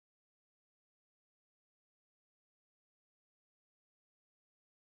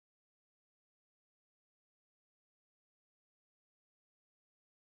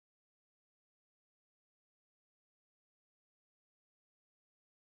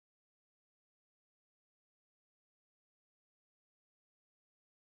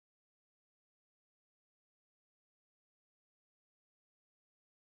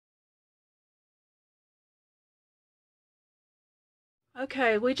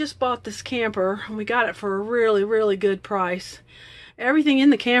Okay, we just bought this camper and we got it for a really good price. Everything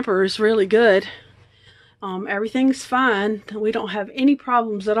in the camper is really good. Everything's fine. We don't have any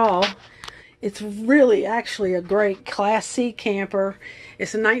problems at all. It's really actually a great Class C camper.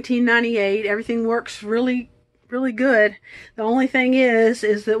 It's a 1998. Everything works really good. The only thing is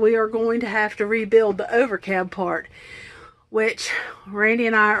that we are going to have to rebuild the overcab part, which Randy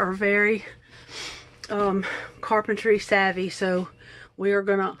and I are very carpentry savvy, so we are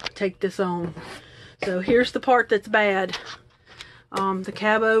gonna take this on. So here's the part that's bad. The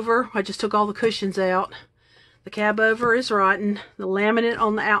cab over, I just took all the cushions out. The cab over is rotten. The laminate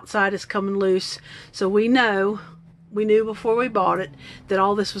on the outside is coming loose. So we knew before we bought it that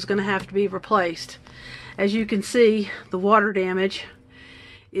all this was going to have to be replaced. As you can see, the water damage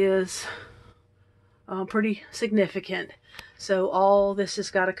is pretty significant. So all this has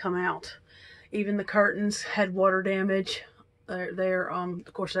got to come out. Even the curtains had water damage.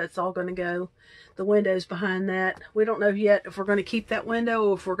 Of course, that's all going to go. The windows behind that, we don't know yet if we're going to keep that window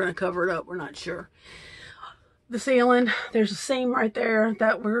or if we're going to cover it up. We're not sure. The ceiling, there's a seam right there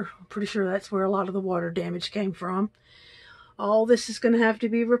that we're pretty sure that's where a lot of the water damage came from. All this is going to have to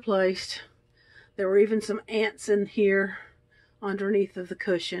be replaced. There were even some ants in here underneath of the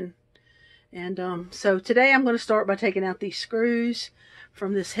cushion. And so today I'm going to start by taking out these screws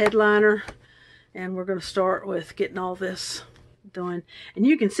from this headliner, and we're going to start with getting all this done. And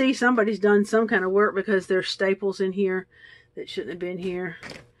you can see somebody's done some kind of work because there's staples in here that shouldn't have been here.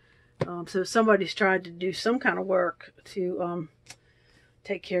 So somebody's tried to do some kind of work to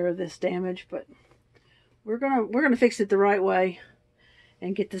take care of this damage, but we're gonna fix it the right way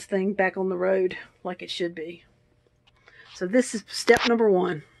and get this thing back on the road like it should be. So this is step number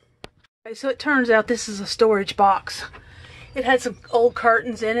one. Okay, so it turns out this is a storage box. It had some old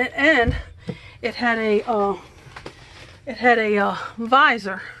curtains in it, and it had a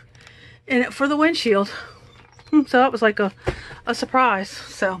visor in it for the windshield. So that was like a surprise.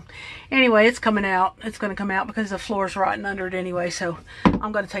 So anyway, it's coming out. It's going to come out because the floor's rotten under it anyway. So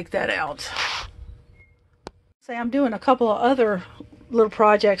I'm going to take that out. Say I'm doing a couple of other little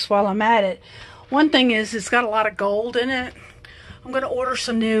projects while I'm at it. One thing is it's got a lot of gold in it. I'm going to order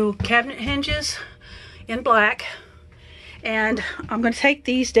some new cabinet hinges in black. And I'm going to take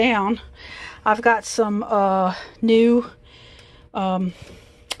these down. I've got some new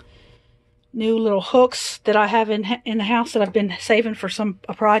little hooks that I have in the house that I've been saving for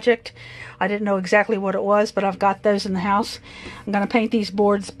a project. I didn't know exactly what it was, but I've got those in the house. I'm going to paint these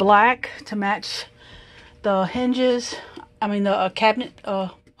boards black to match the hinges, the cabinet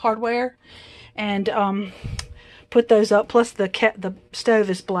hardware, and put those up. Plus the stove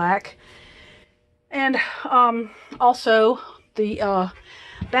is black. And also the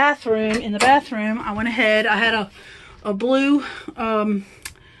bathroom. In the bathroom, I went ahead, I had a blue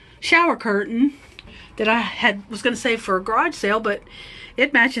shower curtain that I was going to save for a garage sale, but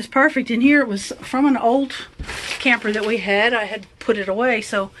it matches perfect in here. It was from an old camper that we had. I had put it away.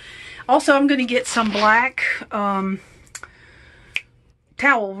 So also I'm going to get some black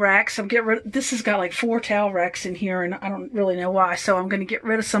towel racks. This has got like 4 towel racks in here, and I don't really know why. So I'm going to get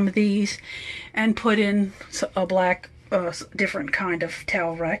rid of some of these and put in a black different kind of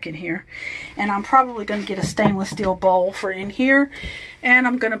towel rack in here. And I'm probably going to get a stainless steel bowl for in here, and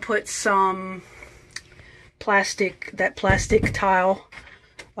I'm going to put some plastic tile,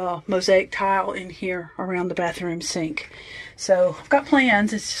 mosaic tile in here around the bathroom sink. So I've got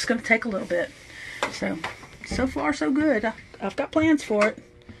plans. It's just going to take a little bit. So far so good. I've got plans for it.